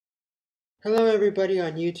Hello everybody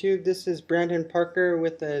on YouTube. This is Brandon Parker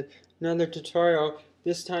with another tutorial.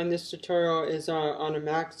 This tutorial is on a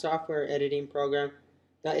Mac software editing program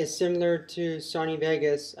that is similar to Sony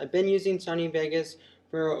Vegas. I've been using Sony Vegas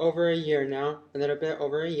for over a year now, a little bit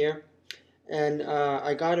over a year. And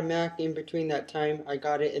I got a Mac in between that time. I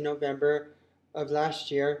got it in November of last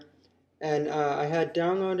year. And I had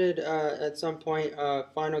downloaded at some point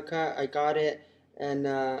Final Cut. I got it and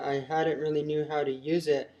I hadn't really knew how to use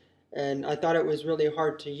it. And I thought it was really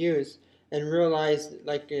hard to use and realized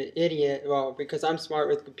like an idiot, well, because I'm smart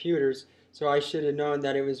with computers, so I should have known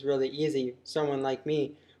that it was really easy, someone like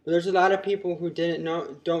me. But there's a lot of people who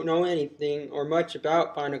don't know anything or much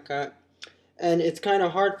about Final Cut, and it's kind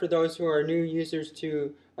of hard for those who are new users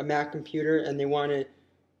to a Mac computer and they want to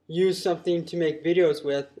use something to make videos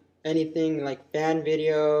with, anything like fan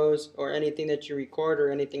videos or anything that you record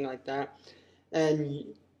or anything like that. And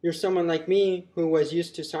you're someone like me who was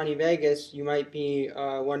used to Sony Vegas, you might be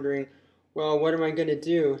wondering, well, what am I going to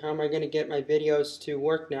do? How am I going to get my videos to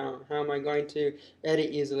work now? How am I going to edit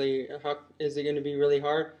easily? Is it going to be really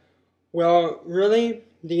hard? Well, really,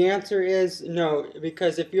 the answer is no,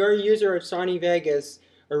 because if you're a user of Sony Vegas,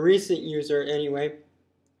 a recent user anyway,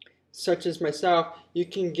 such as myself, you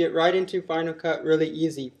can get right into Final Cut really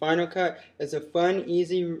easy. Final Cut is a fun,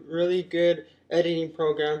 easy, really good editing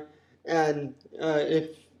program, and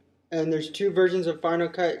there's two versions of Final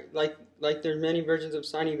Cut, like there's many versions of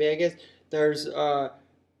Sony Vegas. There's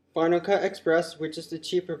Final Cut Express, which is the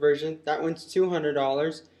cheaper version. That one's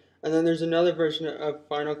 $200, and then there's another version of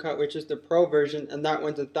Final Cut, which is the Pro version, and that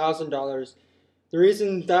one's $1,000. The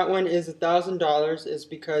reason that one is $1,000 is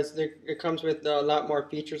because it comes with a lot more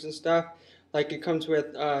features and stuff. Like it comes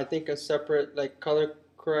with, I think, a separate like color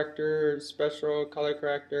corrector, special color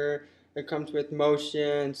corrector. It comes with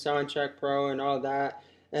motion, Soundcheck Pro, and all that.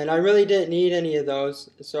 And I really didn't need any of those,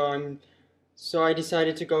 so I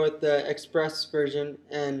decided to go with the Express version,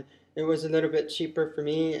 and it was a little bit cheaper for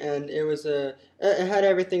me, and it had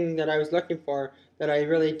everything that I was looking for. That I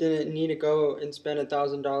really didn't need to go and spend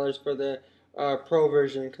 $1,000 for the Pro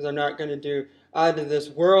version, because I'm not going to do out of this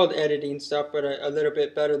world editing stuff, but a little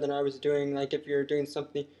bit better than I was doing. Like if you're doing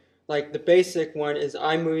something like the basic one is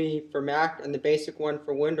iMovie for Mac, and the basic one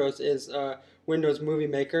for Windows is Windows Movie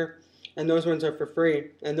Maker, and those ones are for free,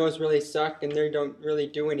 and those really suck, and they don't really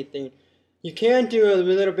do anything. You can do a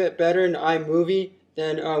little bit better in iMovie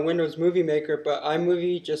than Windows Movie Maker, but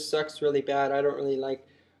iMovie just sucks really bad. I don't really like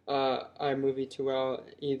iMovie too well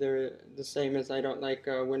either, the same as I don't like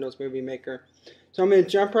Windows Movie Maker. So I'm going to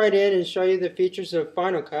jump right in and show you the features of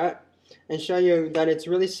Final Cut and show you that it's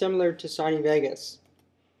really similar to Sony Vegas.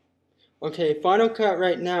 Okay, Final Cut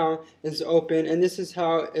right now is open, and this is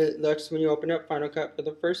how it looks when you open up Final Cut for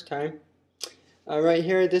the first time. Right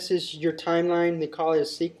here, this is your timeline. They call it a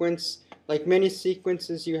sequence. Like many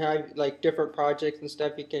sequences, you have like different projects and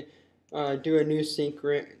stuff. You can do a new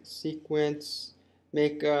sequence,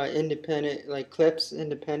 make independent, like clips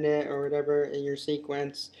independent or whatever in your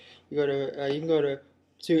sequence. You go to you can go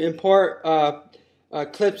to import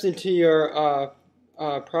clips into your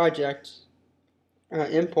project.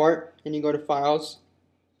 Import, and you go to Files,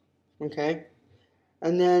 okay,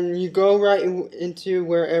 and then you go right into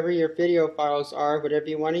wherever your video files are, whatever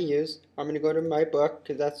you want to use. I'm going to go to my book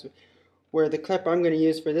because that's where the clip I'm going to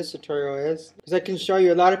use for this tutorial is, because I can show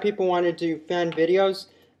you a lot of people want to do fan videos,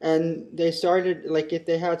 and they started like if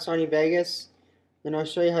they had Sony Vegas, and I'll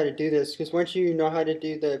show you how to do this, because once you know how to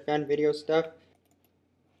do the fan video stuff,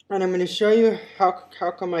 and I'm going to show you how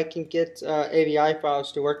come I can get AVI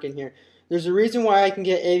files to work in here. There's a reason why I can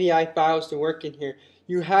get AVI files to work in here.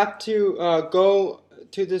 You have to go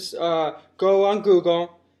to this, go on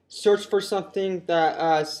Google, search for something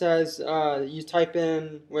that says, you type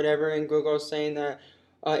in whatever in Google saying that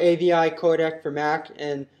AVI codec for Mac,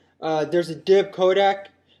 and there's a div codec.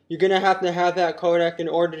 You're going to have that codec in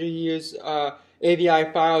order to use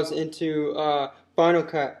AVI files into Final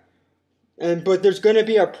Cut. But there's going to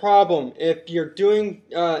be a problem. If you're doing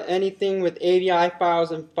anything with AVI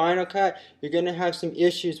files in Final Cut, you're going to have some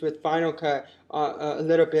issues with Final Cut a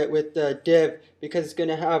little bit with the div, because it's going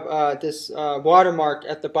to have this watermark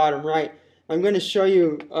at the bottom right. I'm going to show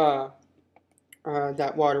you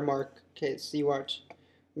that watermark. Okay, see, watch.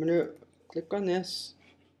 I'm going to click on this,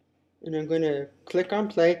 and I'm going to click on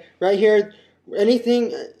play. Right here,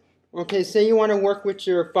 anything, okay, say you want to work with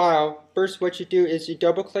your file. First, what you do is you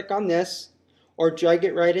double click on this, or drag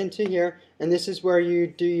it right into here, and this is where you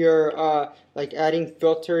do your like adding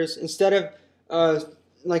filters. Instead of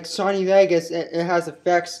like Sony Vegas, it has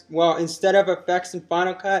effects. Well, instead of effects in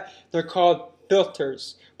Final Cut, they're called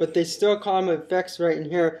filters, but they still call them effects right in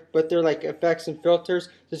here, but they're like effects and filters.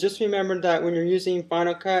 So just remember that when you're using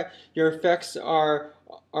Final Cut, your effects are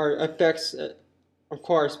effects, of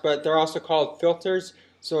course, but they're also called filters.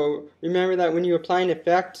 So remember that when you apply an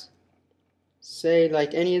effect, say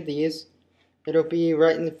like any of these, it'll be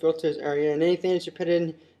right in the filters area, and anything that you put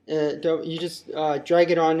in, you just drag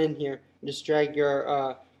it on in here. Just drag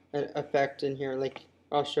your effect in here. Like,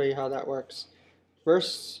 I'll show you how that works.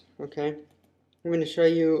 First, okay, I'm going to show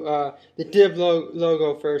you the div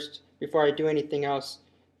logo first before I do anything else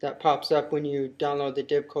that pops up when you download the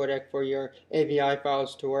div codec for your AVI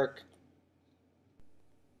files to work.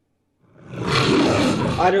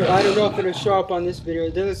 I don't know if it'll show up on this video.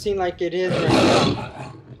 It doesn't seem like it is right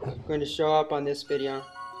now. It's going to show up on this video.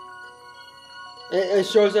 It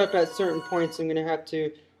shows up at certain points. I'm going to have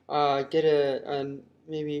to get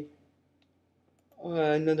maybe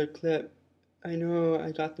another clip. I know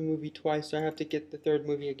I got the movie twice, so I have to get the third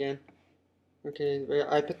movie again. Okay,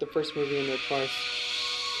 I put the first movie in there twice.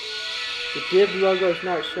 The div logo is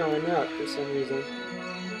not showing up for some reason.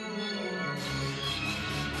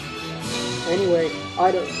 Anyway,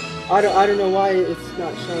 I don't know why it's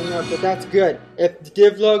not showing up, but that's good. If the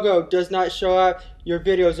div logo does not show up, your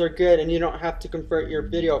videos are good, and you don't have to convert your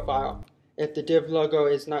video file. If the div logo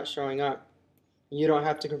is not showing up, you don't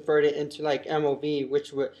have to convert it into like MOV,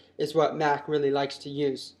 which is what Mac really likes to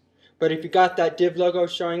use. But if you got that div logo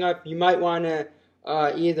showing up, you might want to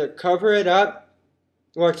either cover it up,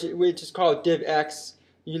 which is called DIVX.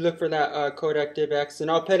 You look for that Codec DIVX,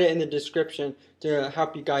 and I'll put it in the description to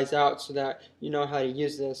help you guys out so that you know how to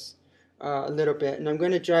use this a little bit. And I'm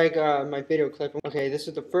going to drag my video clip. Okay, this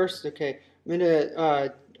is the first. Okay, I'm going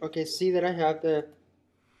to okay, see that I have the.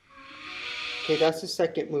 Okay, that's the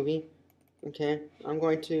second movie. Okay, I'm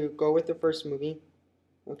going to go with the first movie.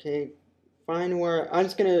 Okay, find where I'm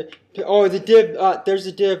just gonna. Oh, the div. There's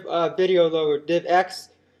a div video logo. DivX.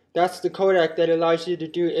 That's the codec that allows you to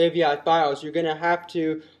do AVI files. You're gonna have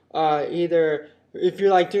to either, if you're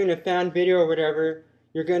like doing a fan video or whatever,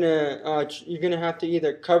 you're gonna have to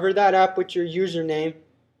either cover that up with your username,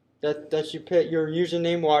 that you put your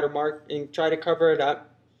username watermark and try to cover it up,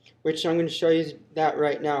 which I'm gonna show you that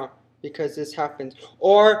right now, because this happens.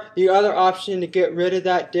 Or the other option to get rid of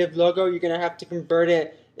that div logo, you're going to have to convert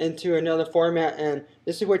it into another format, and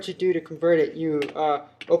this is what you do to convert it. You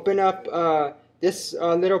open up this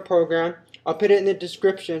little program. I'll put it in the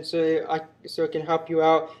description so it can help you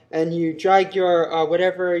out, and you drag your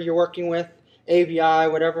whatever you're working with, AVI,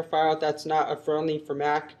 whatever file that's not friendly for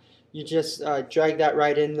Mac, you just drag that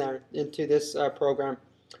right in there into this program.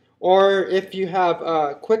 Or if you have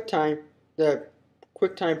QuickTime, the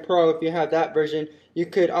QuickTime Pro, if you have that version, you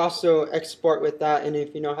could also export with that. And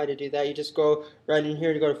if you know how to do that, you just go right in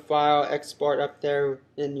here to go to File, Export up there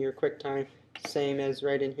in your QuickTime, same as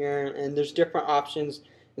right in here. And there's different options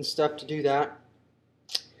and stuff to do that.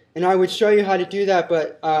 And I would show you how to do that,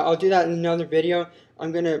 but I'll do that in another video.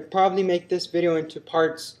 I'm going to probably make this video into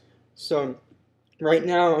parts. So right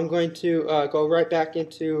now I'm going to go right back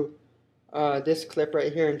into this clip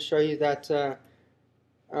right here and show you that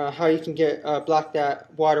how you can get block that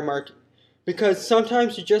watermark, because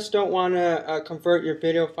sometimes you just don't want to convert your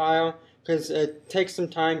video file, because it takes some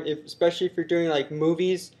time, especially if you're doing like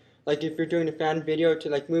movies. Like if you're doing a fan video to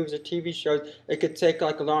like movies or TV shows, it could take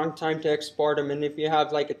like a long time to export them, and if you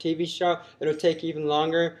have like a TV show, it'll take even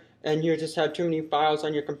longer, and you just have too many files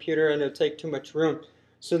on your computer and it'll take too much room.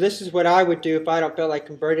 So this is what I would do if I don't feel like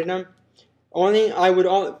converting them. Probably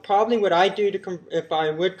what I do if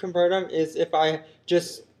I would convert them is if I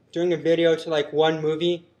just doing a video to like one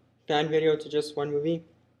movie, fan video to just one movie.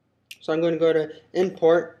 So I'm going to go to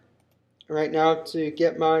import right now to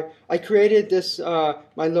get I created this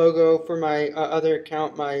my logo for my other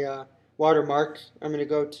account, my watermark. I'm going to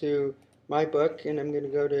go to my book, and I'm going to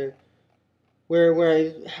go to where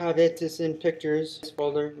I have it is in pictures, this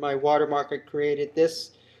folder, my watermark. I created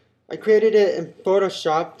this. I created it in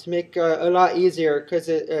Photoshop to make a lot easier, because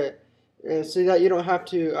so that you don't have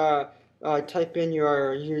to type in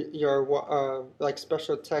your like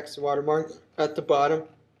special text watermark at the bottom.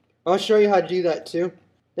 I'll show you how to do that too.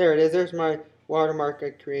 There it is. There's my watermark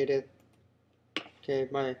I created. Okay,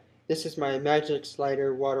 this is my magic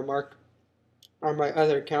slider watermark on my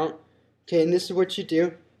other account. Okay, and this is what you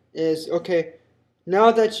do is, okay,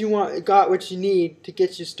 now that you got what you need to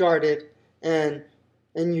get you started, and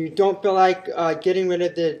you don't feel like getting rid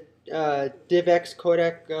of the DivX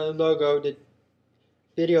codec logo, the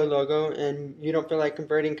video logo, and you don't feel like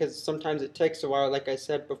converting because sometimes it takes a while, like I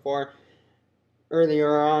said before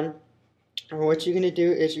earlier on, what you're going to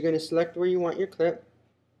do is you're going to select where you want your clip,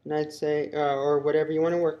 and I'd say or whatever you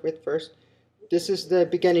want to work with first, this is the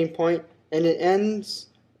beginning point, and it ends.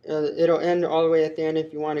 It'll end all the way at the end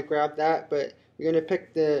if you want to grab that, but you're going to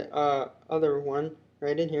pick the other one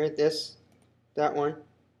right in here, that one,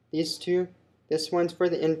 these two. This one's for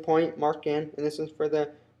the endpoint, mark in, and this one's for the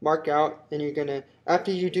mark out, and you're going to, after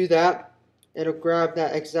you do that, it'll grab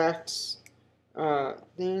that exact thing,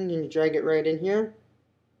 and you drag it right in here.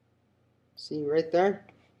 See right there?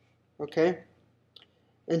 Okay.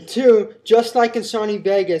 And two, just like in Sony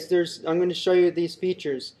Vegas, I'm going to show you these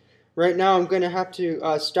features. Right now I'm going to have to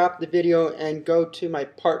stop the video and go to my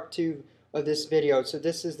part 2 of this video. So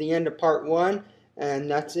this is the end of part 1, and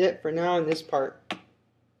that's it for now in this part.